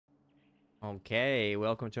Okay,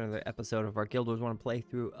 welcome to another episode of our Guild Wars 1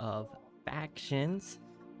 playthrough of Factions.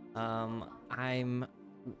 I'm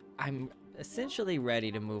essentially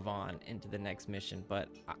ready to move on into the next mission, but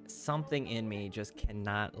something in me just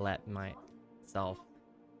cannot let myself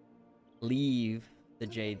leave the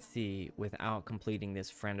Jade Sea without completing this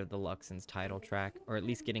Friend of the Luxon's title track, or at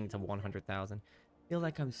least getting to 100,000. I feel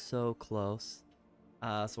like I'm so close.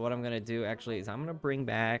 So what I'm gonna do actually is I'm gonna bring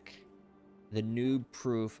back the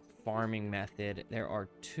Noobproof Farming Method. There are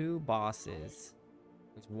two bosses.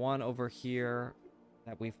 There's one over here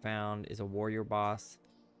that we found is a warrior boss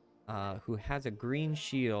who has a green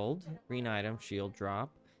shield, green item, shield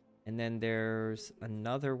drop. And then there's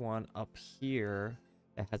another one up here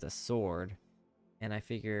that has a sword. And I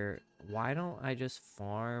figure, why don't I just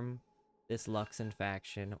farm this Luxon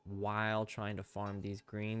faction while trying to farm these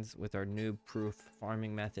greens with our Noob-proof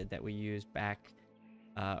farming method that we used back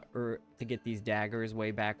or to get these daggers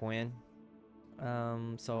way back when.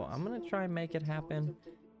 So I'm gonna try and make it happen.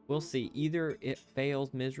 We'll see. Either it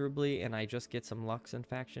fails miserably and I just get some Luxon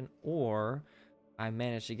faction, or I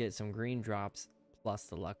manage to get some green drops plus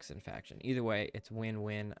the Luxon faction. Either way, it's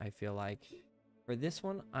win-win, I feel like. For this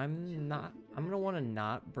one, I'm gonna want to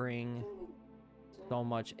not bring so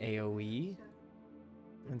much AoE.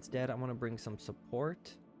 Instead, I want to bring some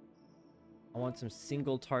support. I want some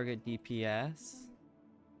single target DPS.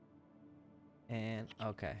 And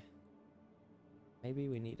okay, maybe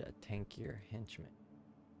we need a tankier henchman.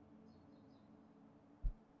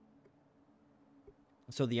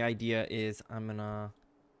 So the idea is I'm gonna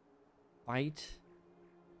fight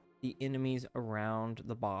the enemies around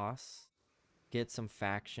the boss, get some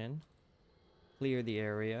faction, clear the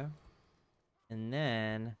area, and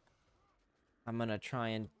then I'm gonna try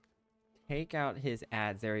and take out his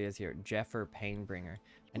ads. There he is here, Geoffer Painbringer.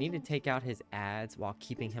 I need to take out his ads while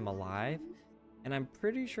keeping him alive. And I'm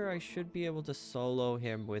pretty sure I should be able to solo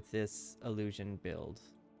him with this illusion build.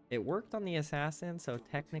 It worked on the assassin, so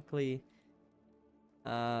technically,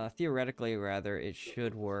 theoretically rather, it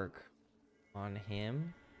should work on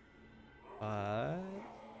him. But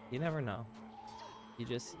you never know. You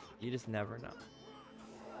just never know.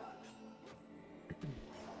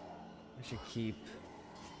 I should keep,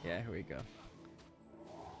 yeah, here we go.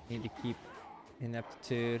 Need to keep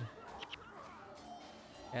ineptitude.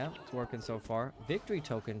 Yeah, it's working so far. Victory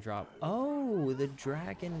token drop. Oh, the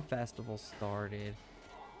Dragon Festival started.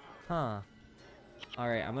 Huh.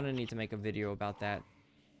 Alright, I'm gonna need to make a video about that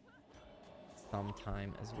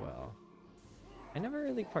sometime as well. I never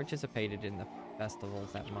really participated in the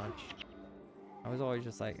festivals that much. I was always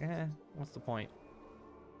just like, what's the point?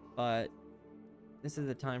 But this is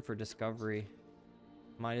the time for discovery.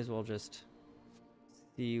 Might as well just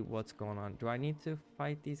see what's going on. Do I need to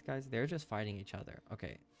fight these guys? They're just fighting each other.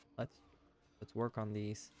 Okay, let's work on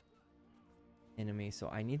these enemies. So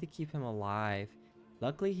I need to keep him alive.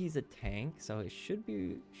 Luckily he's a tank, so it should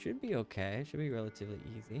be okay. It should be relatively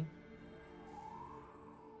easy.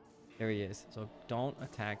 There he is. So don't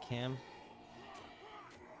attack him.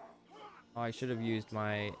 Oh, I should have used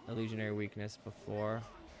my illusionary weakness before.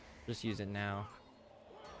 Just use it now.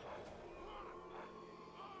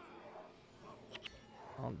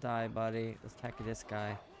 Don't die, buddy. Let's attack this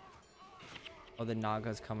guy. Oh, the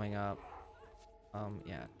Naga's coming up.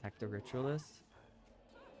 Yeah, attack the ritualist.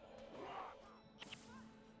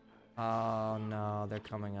 Oh no, they're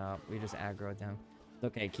coming up. We just aggroed them.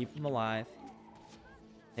 Okay, keep them alive.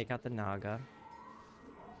 Take out the Naga.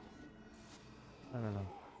 No.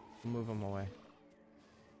 Move them away.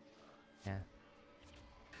 Yeah.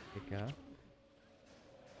 There you go.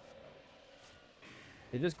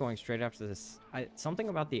 They're just going straight after this. Something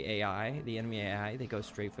about the AI, the enemy AI, they go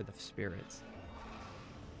straight for the spirits.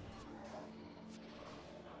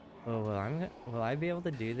 Oh, well, will I be able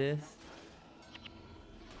to do this?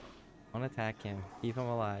 I want to attack him. Keep him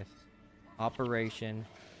alive. Operation.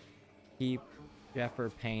 Keep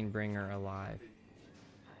Geoffer Painbringer alive.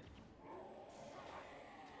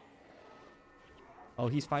 Oh,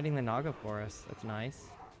 he's fighting the Naga for us. That's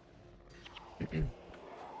nice. Okay.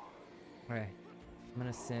 I'm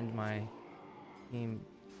gonna send my team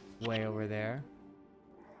way over there.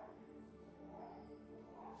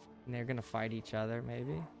 And they're gonna fight each other,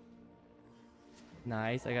 maybe.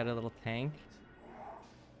 Nice, I got a little tank.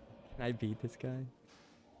 Can I beat this guy?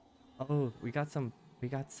 Oh, we got some,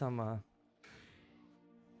 he's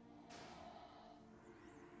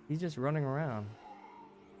just running around.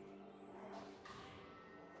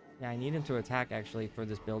 Yeah, I need him to attack, actually, for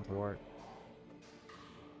this build to work.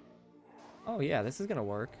 Oh, yeah, this is gonna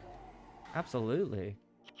work. Absolutely.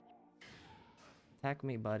 Attack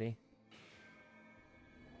me, buddy.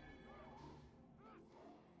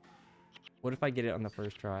 What if I get it on the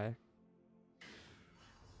first try?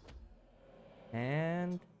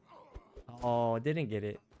 And... oh, didn't get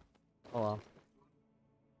it. Oh well.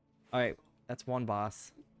 Alright, that's one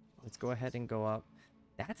boss. Let's go ahead and go up.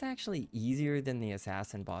 That's actually easier than the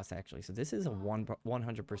assassin boss, actually. So this is a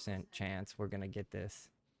 100% chance we're gonna get this.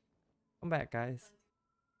 Come back, guys.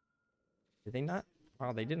 Did they not?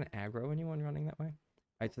 Oh, they didn't aggro anyone running that way.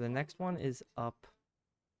 Alright, so the next one is up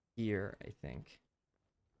here, I think.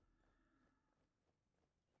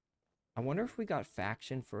 I wonder if we got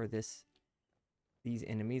faction for these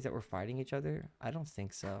enemies that were fighting each other. I don't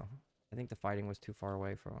think so. I think the fighting was too far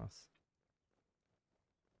away from us.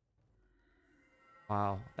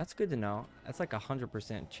 Wow, that's good to know. That's like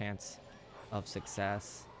 100% chance of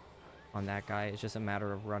success on that guy. It's just a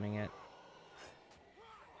matter of running it.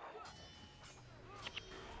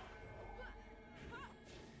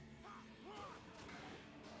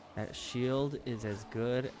 That shield is as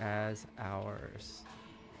good as ours.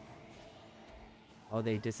 Oh,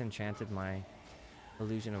 they disenchanted my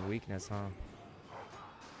illusion of weakness, huh?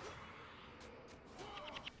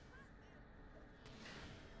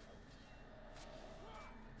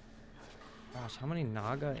 Gosh, how many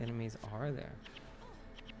Naga enemies are there?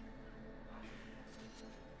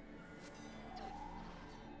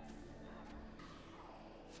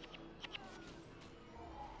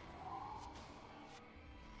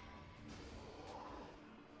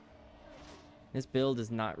 This build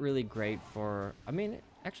is not really great for... I mean,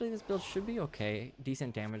 actually this build should be okay.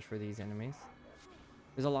 Decent damage for these enemies.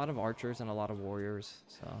 There's a lot of archers and a lot of warriors,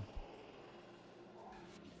 so...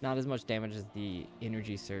 not as much damage as the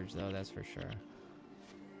energy surge, though, that's for sure.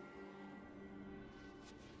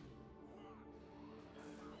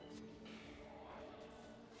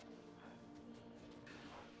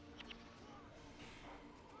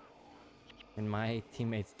 And my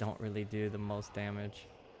teammates don't really do the most damage.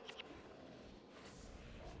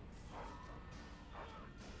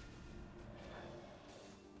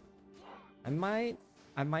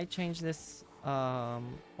 I might change this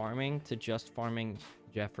farming to just farming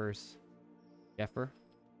Geoffer.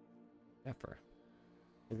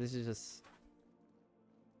 This is just,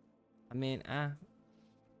 I mean, I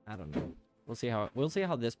don't know. We'll see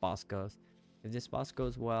how this boss goes. If this boss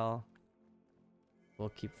goes well, we'll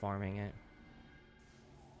keep farming it.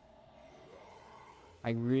 I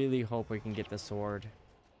really hope we can get the sword.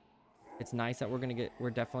 It's nice that we're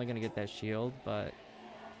definitely gonna get that shield, but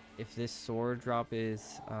if this sword drop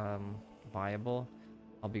is viable,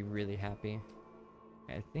 I'll be really happy.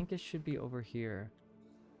 I think it should be over here.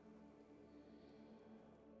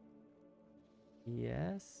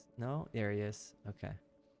 Yes? No? There he is. Okay.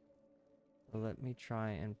 So let me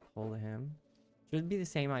try and pull him. Should be the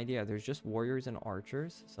same idea. There's just warriors and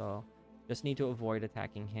archers, so just need to avoid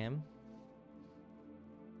attacking him.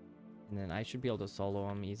 And then I should be able to solo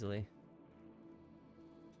him easily.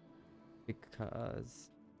 Because...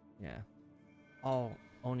 yeah. Oh,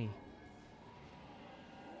 Oni.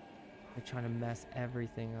 They're trying to mess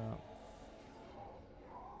everything up.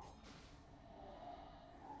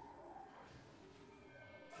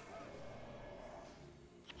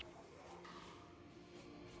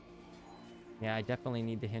 Yeah, I definitely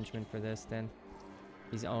need the henchman for this then.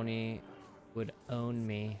 These Oni would own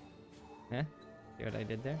me. Eh? See what I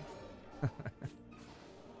did there?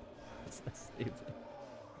 That's so stupid.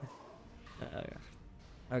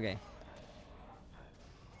 Okay.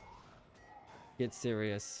 Get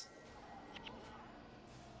serious.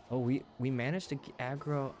 Oh, we managed to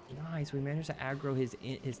aggro. Nice, we managed to aggro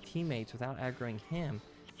his teammates without aggroing him.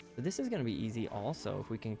 But this is going to be easy also if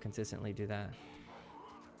we can consistently do that.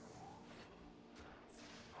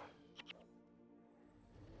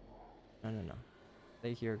 No.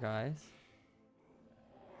 Stay here, guys.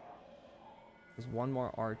 There's one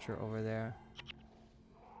more archer over there.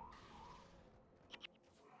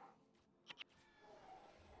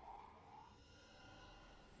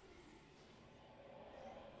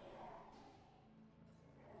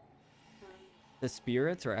 The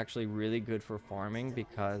spirits are actually really good for farming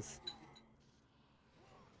because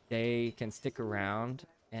they can stick around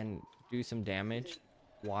and do some damage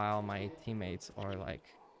while my teammates are like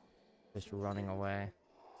just running away.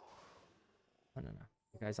 No.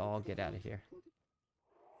 You guys all get out of here.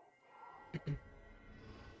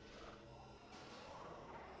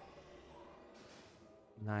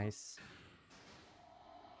 Nice.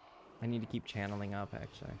 I need to keep channeling up,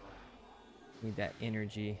 actually. Need that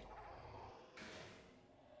energy.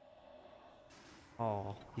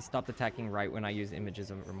 Oh, he stopped attacking right when I used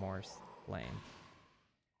Images of Remorse. Lame.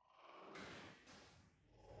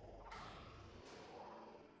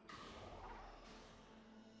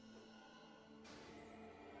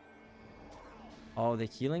 Oh, the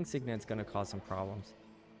healing signet's gonna cause some problems.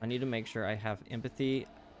 I need to make sure I have empathy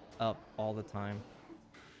up all the time.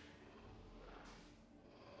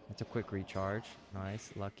 That's a quick recharge.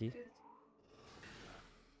 Nice, lucky.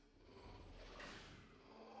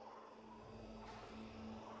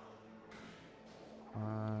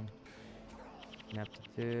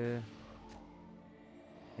 Neptitude.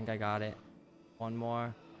 I think I got it. One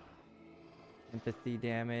more. Empathy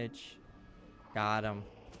damage. Got him.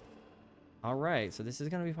 Alright, so this is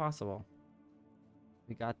gonna be possible.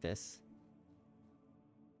 We got this.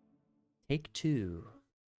 Take 2.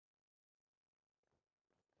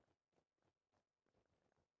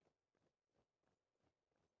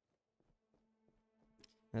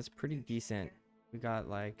 That's pretty decent. We got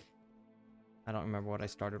like, I don't remember what I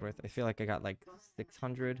started with. I feel like I got like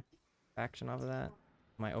 600 faction off of that.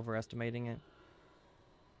 Am I overestimating it?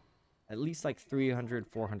 At least like 300,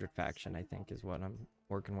 400 faction, I think, is what I'm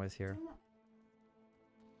working with here.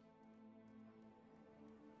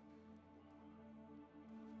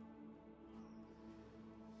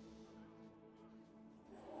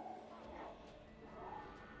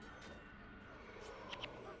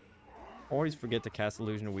 Always forget to cast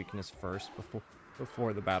Illusion of Weakness first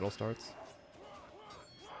before the battle starts.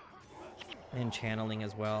 And channeling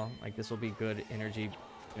as well. Like, this will be good energy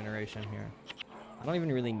generation here. I don't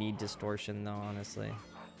even really need distortion though, honestly.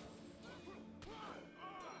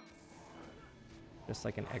 Just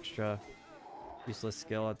like an extra useless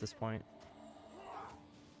skill at this point.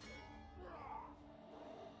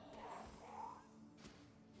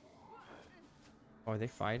 Oh, are they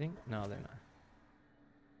fighting? No, they're not.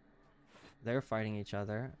 They're fighting each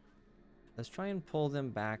other. Let's try and pull them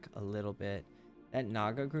back a little bit. That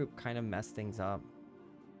Naga group kind of messed things up.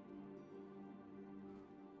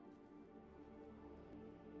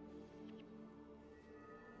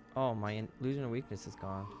 Oh, my illusion of weakness is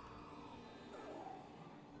gone.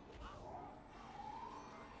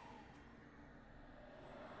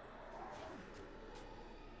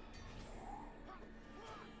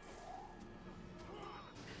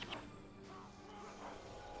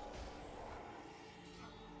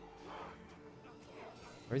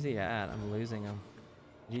 Where's he at? I'm losing him.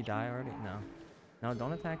 Did he die already? No. No,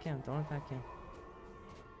 don't attack him. Don't attack him.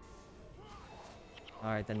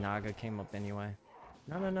 Alright, the Naga came up anyway.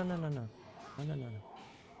 No, no, no, no, no, no. No, no, no, no.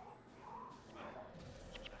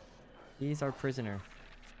 He's our prisoner.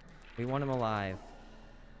 We want him alive.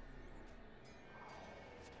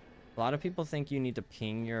 A lot of people think you need to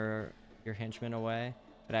ping your henchmen away,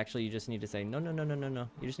 but actually you just need to say, no, no, no, no, no, no.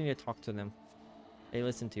 You just need to talk to them. They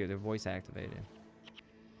listen to you. They're voice activated.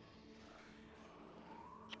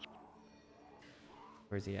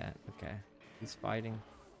 Where's he at? Okay. He's fighting.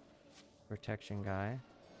 Protection guy.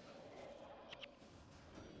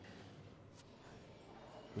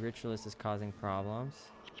 The ritualist is causing problems.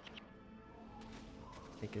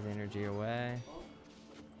 Take his energy away.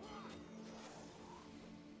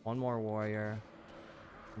 One more warrior.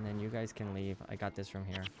 And then you guys can leave. I got this from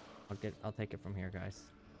here. I'll take it from here, guys.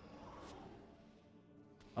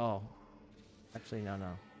 Oh. Actually, no.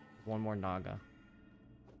 One more Naga.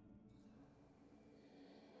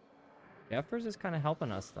 Geoffer's is kind of helping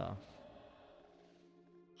us, though.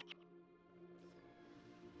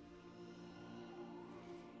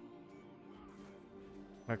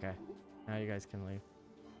 Okay. Now you guys can leave.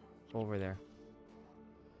 Over there.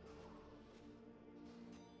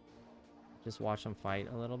 Just watch them fight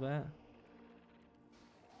a little bit.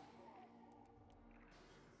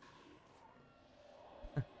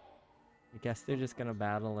 I guess they're just gonna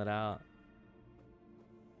battle it out.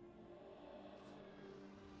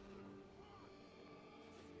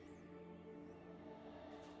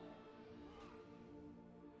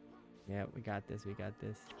 Yeah, we got this. We got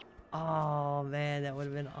this. Oh, man, that would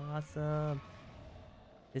have been awesome.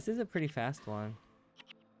 This is a pretty fast one.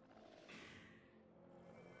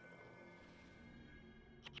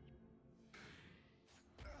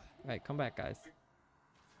 Alright, come back, guys.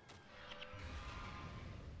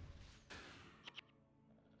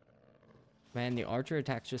 Man, the archer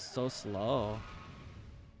attack's just so slow.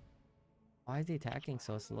 Why is he attacking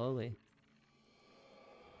so slowly?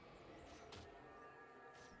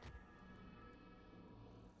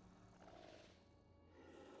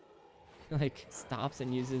 Like, stops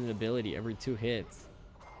and uses an ability every 2 hits.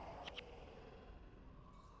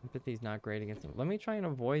 Empathy's not great against him. Let me try and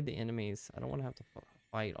avoid the enemies. I don't want to have to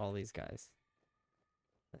fight all these guys.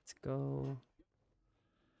 Let's go.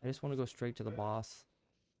 I just want to go straight to the boss.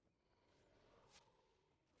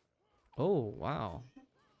 Oh, wow.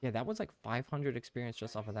 Yeah, that was like 500 experience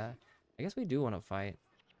just off of that. I guess we do want to fight.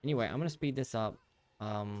 Anyway, I'm going to speed this up.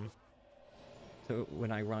 So to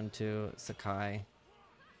when I run to Sskai.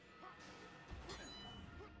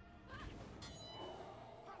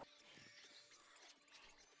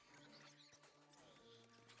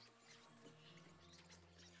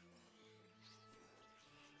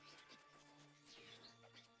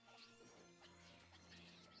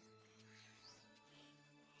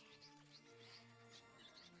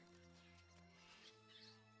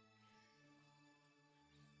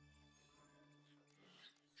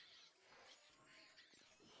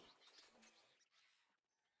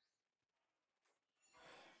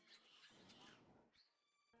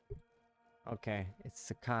 Okay,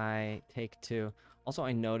 it's Sskai, take 2. Also,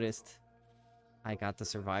 I noticed I got the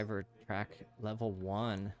survivor track level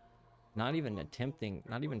 1. Not even attempting,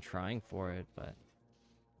 not even trying for it, but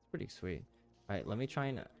it's pretty sweet. Alright, let me try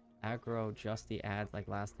and aggro just the ads like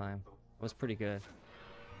last time. It was pretty good.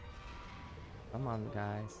 Come on,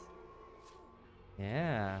 guys.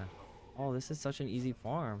 Yeah. Oh, this is such an easy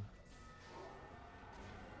farm.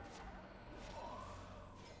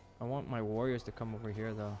 I want my warriors to come over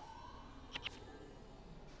here, though.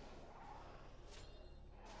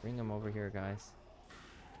 Bring them over here, guys.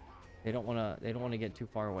 They don't wanna get too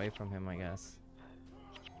far away from him, I guess.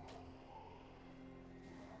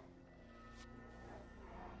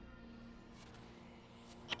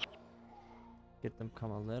 Get them come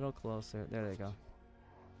a little closer. There they go.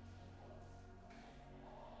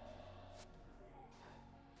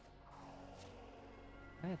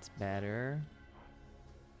 That's better.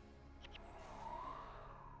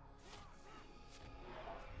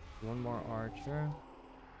 One more archer.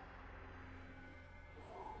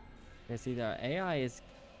 Yeah, see, the AI is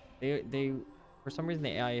they for some reason the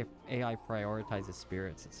AI prioritizes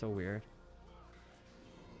spirits. It's so weird.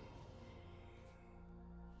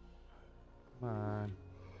 Come on.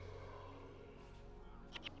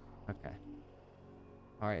 Okay.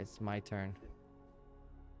 Alright, it's my turn.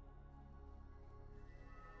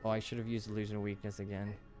 Oh, I should have used illusion of weakness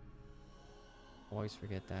again. Always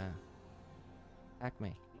forget that. Attack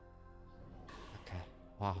me. Okay.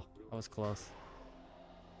 Wow, that was close.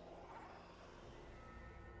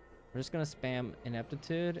 We're just gonna spam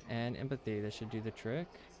ineptitude and empathy. That should do the trick.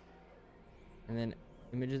 And then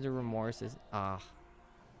images of remorse is Alright.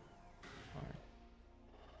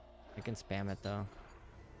 I can spam it though.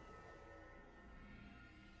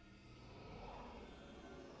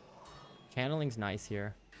 Channeling's nice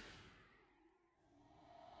here.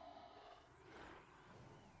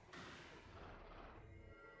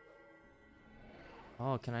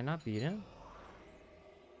 Oh, can I not beat him?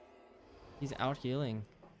 He's out healing.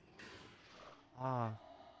 Ah.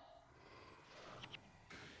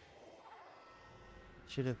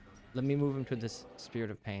 Should have. Let me move him to this spirit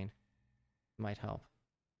of pain. Might help.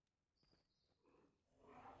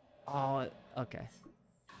 Oh, okay.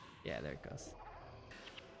 Yeah, there it goes.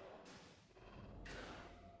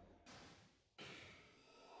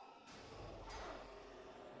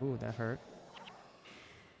 Ooh, that hurt.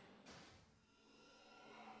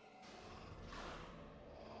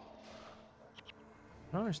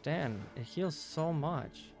 I don't understand. It heals so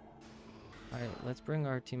much. Alright, let's bring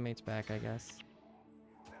our teammates back, I guess.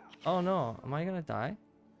 Oh no, am I gonna die?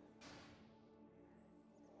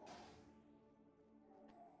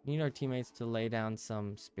 Need our teammates to lay down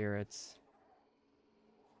some spirits.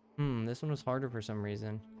 This one was harder for some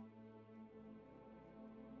reason.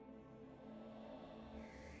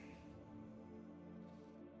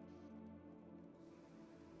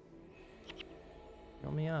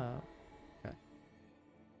 Fill me up. Okay.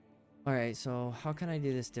 Alright, so how can I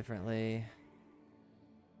do this differently?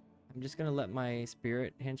 I'm just gonna let my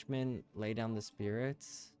spirit henchmen lay down the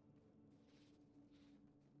spirits.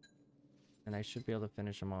 And I should be able to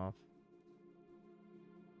finish them off.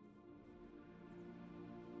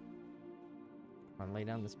 Come on, lay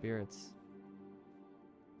down the spirits.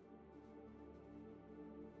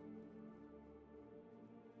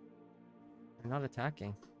 They're not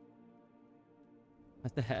attacking.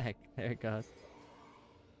 What the heck? There it goes.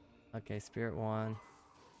 Okay, spirit 1.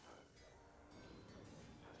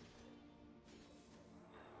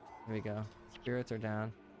 Here we go. Spirits are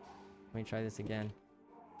down. Let me try this again.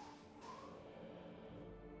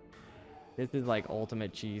 This is like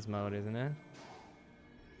ultimate cheese mode, isn't it?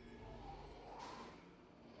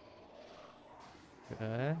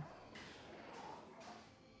 Good.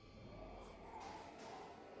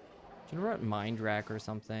 Should have run mind rack or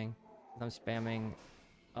something. I'm spamming.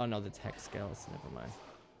 Oh no, that's hex skills. Never mind.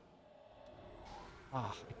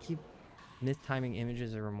 Ah, I keep mistiming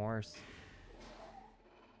images of remorse.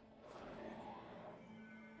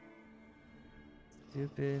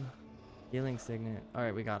 Stupid healing signet. All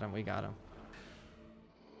right, we got him. We got him.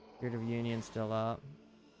 Spirit of Union still up.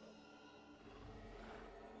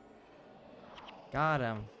 Got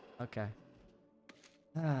him. Okay.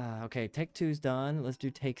 Okay, take 2's done. Let's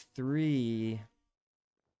do take 3.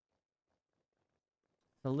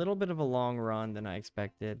 A little bit of a long run than I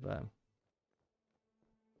expected, but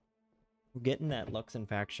we're getting that Luxon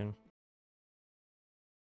faction.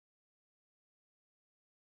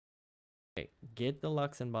 Okay, get the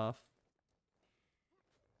Luxon buff.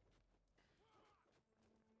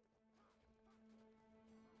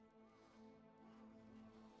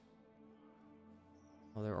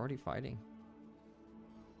 Oh, they're already fighting.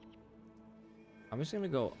 I'm just gonna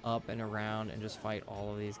go up and around and just fight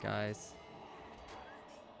all of these guys.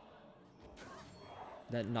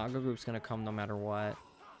 That Naga group's gonna come no matter what.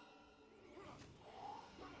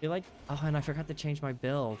 I feel like... Oh, and I forgot to change my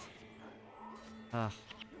build. Ah.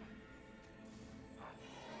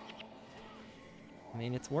 I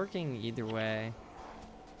mean, it's working either way.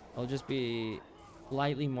 It'll just be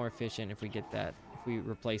slightly more efficient if we get that. If we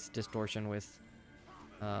replace Distortion with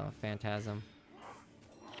Phantasm.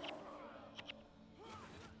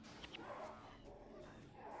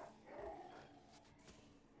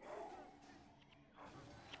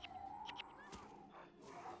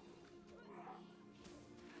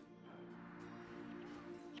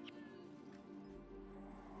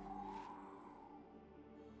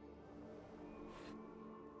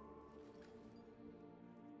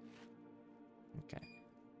 Okay.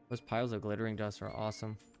 Those piles of glittering dust are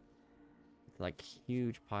awesome. It's like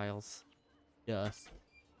huge piles. Dust.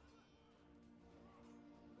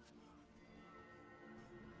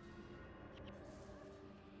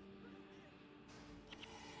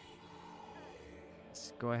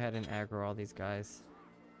 Let's go ahead and aggro all these guys.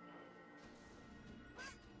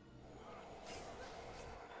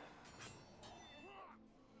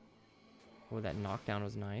 Oh, that knockdown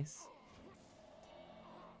was nice.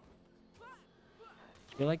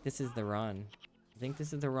 I feel like this is the run. I think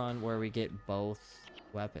this is the run where we get both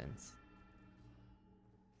weapons.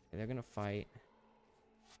 Okay, they're gonna fight.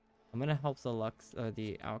 I'm gonna help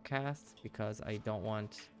the outcasts because I don't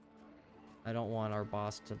want our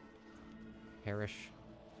boss to perish.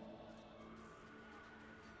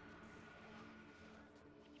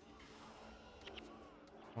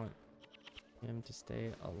 I want him to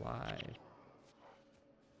stay alive.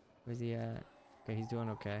 Where's he at? Okay, he's doing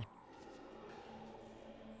okay.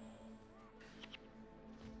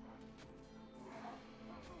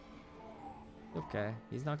 Okay,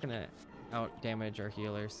 he's not gonna out damage our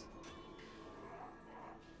healers.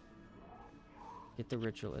 Get the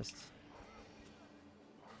ritualist.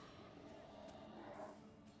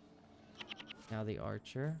 Now the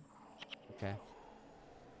archer. Okay.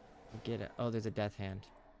 Get it. Oh, there's a death hand.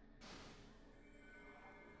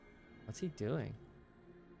 What's he doing?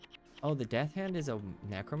 Oh, the death hand is a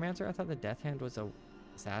necromancer? I thought the death hand was a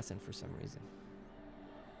assassin for some reason.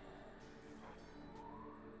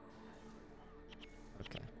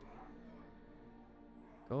 Okay.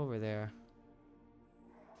 Go over there.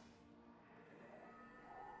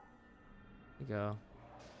 There you go.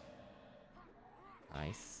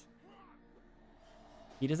 Nice.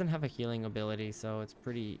 He doesn't have a healing ability, so it's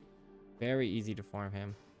very easy to farm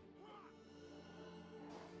him.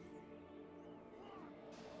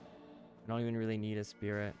 I don't even really need a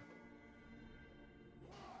spirit.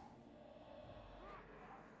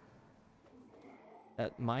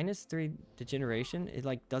 That -3 degeneration, it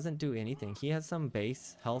like doesn't do anything. He has some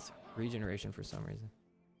base health regeneration for some reason.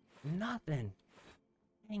 Nothing.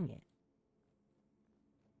 Dang it.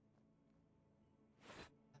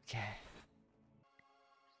 Okay.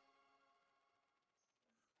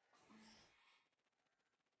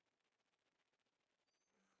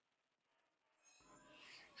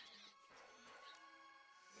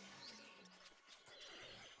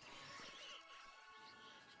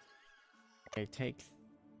 Okay, take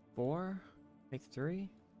 4, take 3.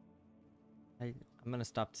 I'm gonna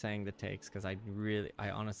stop saying the takes because I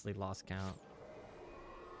honestly lost count.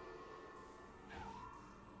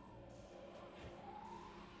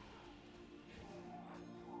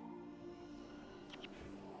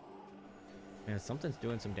 Yeah, something's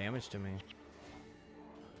doing some damage to me.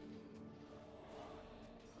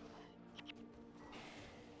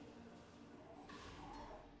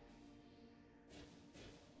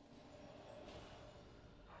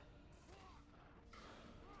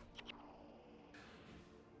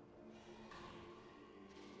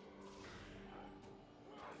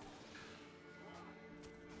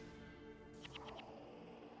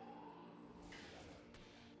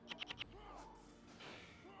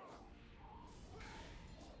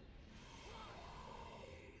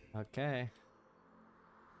 Okay.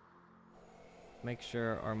 Make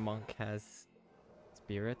sure our monk has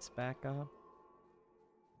spirits back up.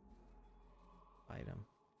 Fight him.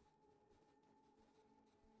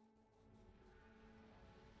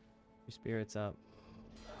 Your spirits up.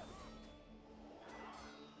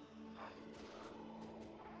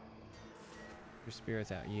 Your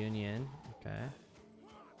spirits out. Union. Okay.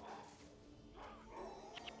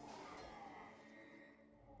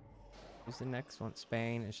 Who's the next one?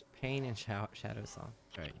 Spain. Pain and Shadow Song.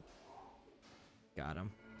 Right. Got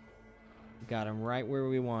him. Got him right where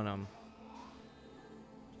we want him.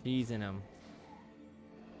 Cheesing him.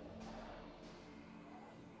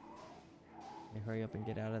 Hurry up and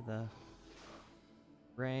get out of the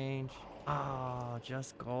range. Oh,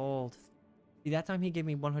 just gold. See, that time he gave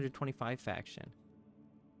me 125 faction.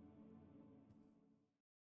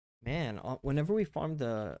 Man, whenever we farmed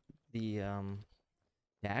the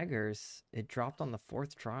daggers, it dropped on the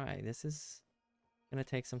 4th try. This is gonna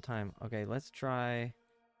take some time. Okay, let's try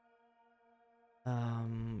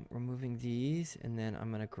removing these, and then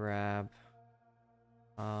I'm gonna grab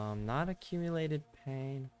not accumulated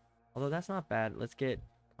pain, although that's not bad. Let's get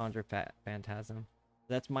conjure phantasm.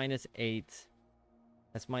 That's -8.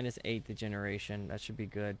 That's -8 degeneration. That should be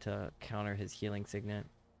good to counter his healing signet,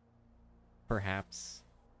 perhaps.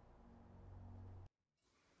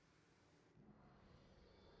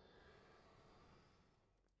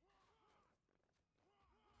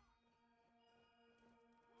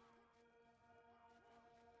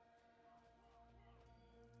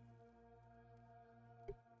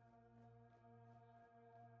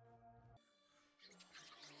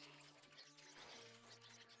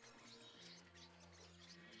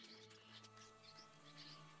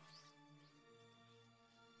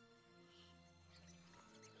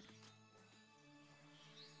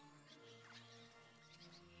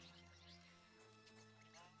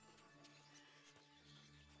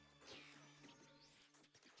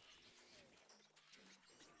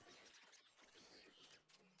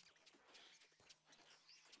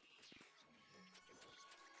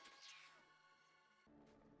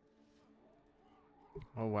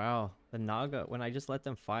 Oh wow, the Naga, when I just let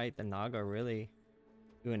them fight, the Naga really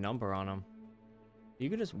do a number on them. You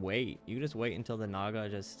could just wait. You could just wait until the Naga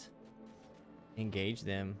just engage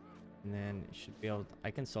them, and then it should be able to,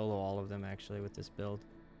 I can solo all of them actually with this build,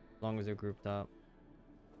 as long as they're grouped up.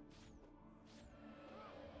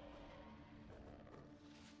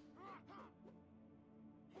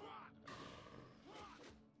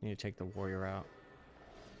 Need to take the warrior out.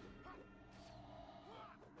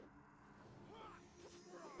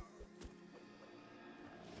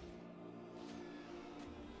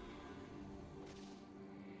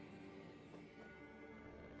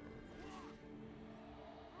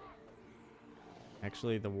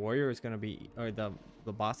 Actually, the warrior is gonna be, or the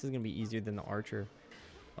boss is gonna be easier than the archer.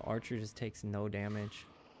 The archer just takes no damage.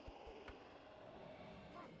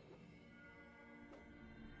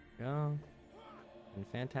 Go. And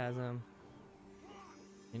phantasm.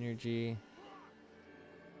 Energy.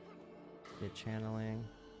 Get channeling.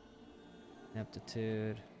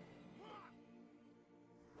 Aptitude.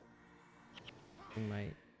 I think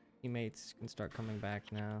my teammates can start coming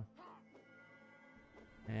back now.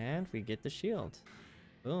 And we get the shield.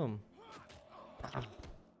 Boom.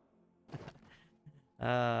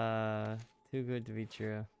 Too good to be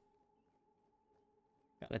true.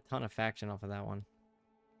 Got a ton of faction off of that one.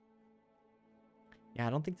 Yeah,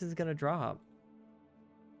 I don't think this is gonna drop.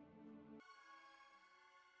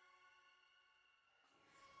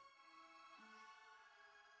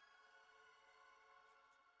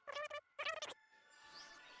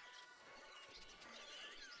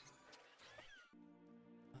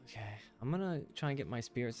 Okay, I'm gonna try and get my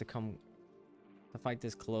spirits to come to fight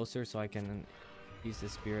this closer so I can use the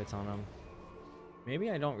spirits on them.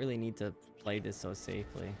 Maybe I don't really need to play this so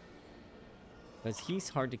safely, because he's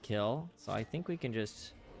hard to kill, so I think we can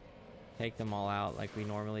just take them all out like we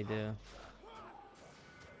normally do.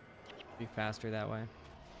 Be faster that way.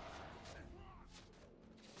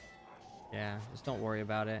 Yeah, just don't worry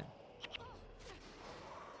about it.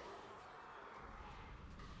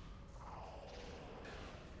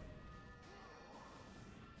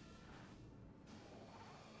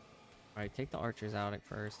 Alright, take the archers out at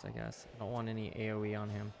first, I guess. I don't want any AoE on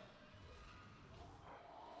him.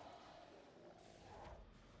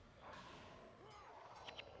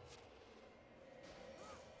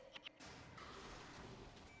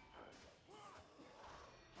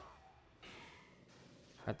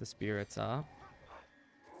 Got the spirits up.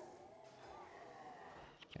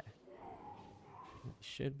 Okay.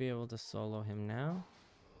 Should be able to solo him now.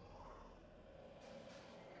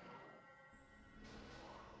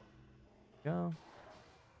 Go.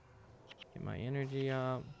 Get my energy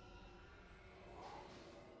up.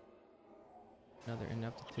 Another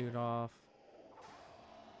ineptitude off.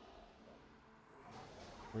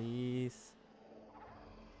 Please.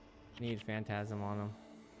 Need Phantasm on him.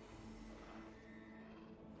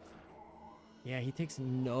 Yeah, he takes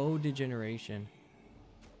no degeneration.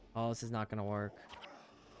 Oh, this is not gonna work.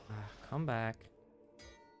 Come back.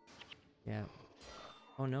 Yeah.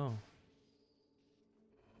 Oh no.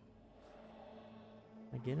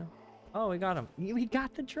 I get him? Oh, we got him. We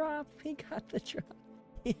got the drop. We got the drop.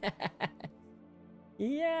 Yes.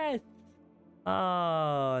 Yes.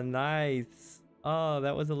 Oh, nice. Oh,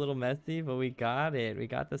 that was a little messy, but we got it. We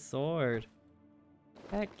got the sword.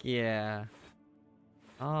 Heck yeah.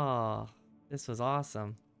 Oh, this was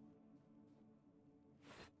awesome.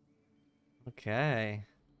 Okay.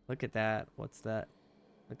 Look at that. What's that?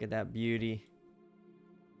 Look at that beauty.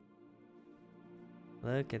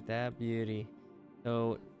 Look at that beauty.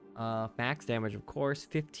 So, max damage, of course,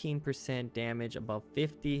 15% damage above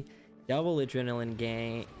 50, double adrenaline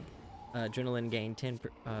gain,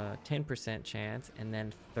 10% chance, and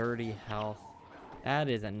then 30 health. That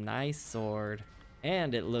is a nice sword,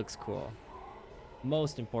 and it looks cool.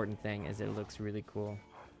 Most important thing is it looks really cool.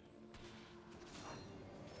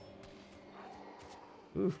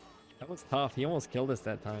 Ooh, that was tough. He almost killed us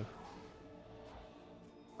that time.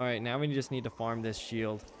 All right, now we just need to farm this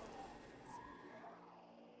shield.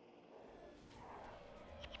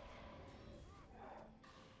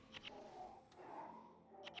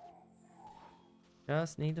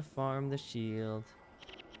 Just need to farm the shield.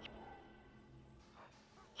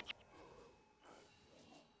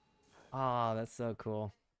 Ah, that's so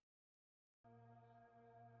cool.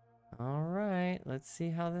 All right, let's see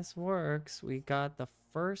how this works. We got the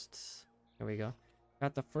first, here we go.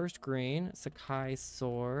 Got the first green, Sskai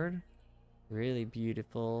sword. Really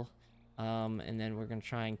beautiful. And then we're gonna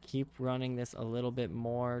try and keep running this a little bit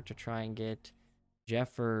more to try and get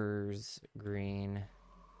Geoffer's green.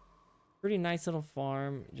 Pretty nice little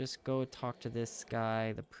farm. Just go talk to this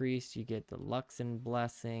guy, the priest. You get the Luxon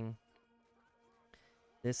blessing.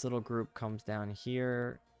 This little group comes down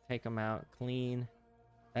here. Take them out clean.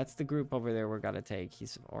 That's the group over there we're gotta take.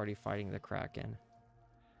 He's already fighting the Kraken.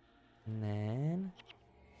 And then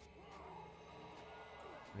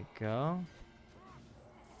there we go.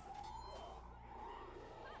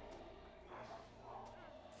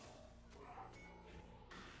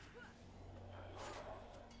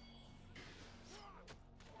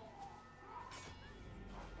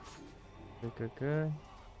 Good, good, good.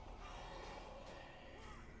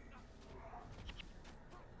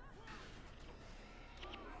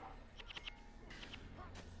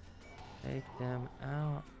 Take them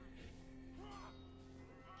out.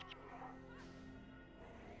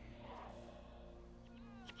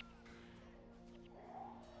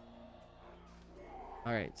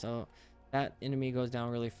 All right, so that enemy goes down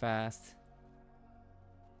really fast.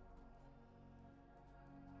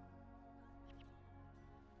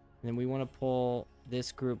 And then we want to pull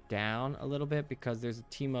this group down a little bit because there's a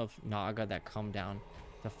team of Naga that come down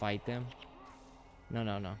to fight them. No,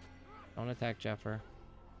 no, no. Don't attack Geoffer.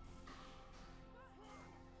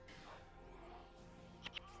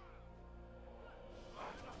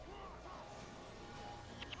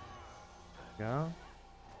 Go.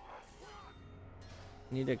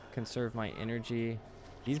 Need to conserve my energy.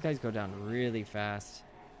 These guys go down really fast.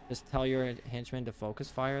 Just tell your henchmen to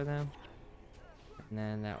focus fire them. And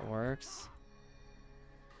then that works.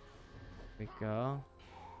 There we go.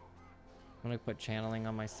 I'm gonna put channeling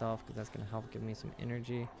on myself because that's gonna help give me some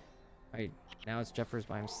energy. Alright, now it's Geoffer's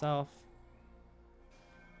by himself.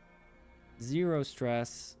 Zero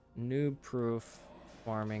stress. Noob-proof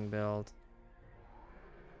farming build.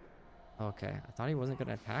 Okay, I thought he wasn't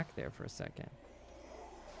gonna attack there for a second.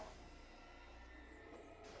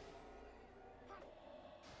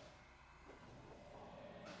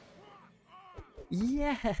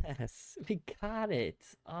 Yes, we got it.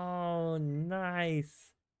 Oh,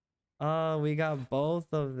 nice. Oh, we got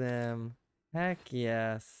both of them. Heck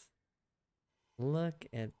yes. Look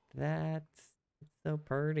at that. It's so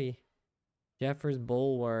pretty. Geoffer's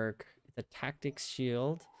bulwark. It's a tactics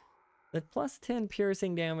shield. The plus 10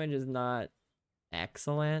 piercing damage is not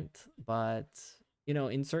excellent, but you know,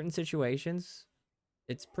 in certain situations,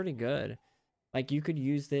 it's pretty good. Like you could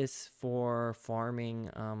use this for farming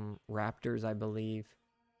raptors, I believe.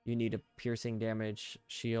 You need a piercing damage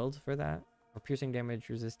shield for that, or piercing damage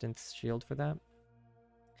resistance shield for that.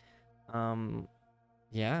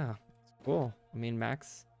 Yeah, it's cool. I mean,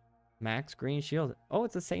 max green shield. Oh,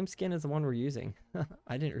 it's the same skin as the one we're using.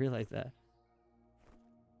 I didn't realize that.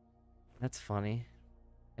 That's funny.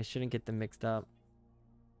 I shouldn't get them mixed up.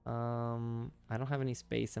 I don't have any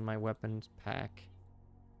space in my weapons pack.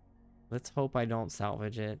 Let's hope I don't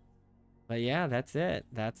salvage it. But yeah, that's it.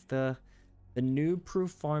 That's the Noobproof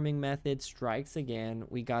farming method strikes again.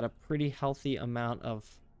 We got a pretty healthy amount of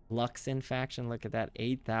Lux in faction. Look at that,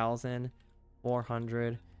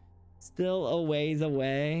 8,400. Still a ways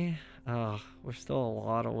away. Oh, we're still a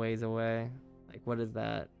lot of ways away. Like, what is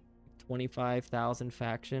that? 25,000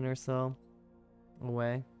 faction or so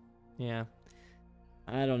away. Yeah.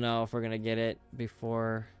 I don't know if we're gonna get it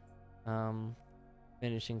before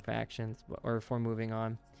finishing factions, or if we're moving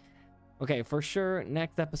on. Okay, for sure,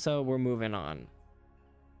 next episode we're moving on.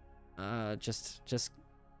 Just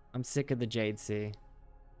I'm sick of the Jade Sea.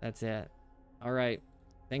 That's it. All right,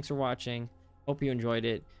 thanks for watching. Hope you enjoyed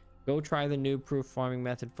it. Go try the Noobproof farming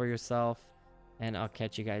method for yourself, and I'll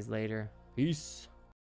catch you guys later. Peace.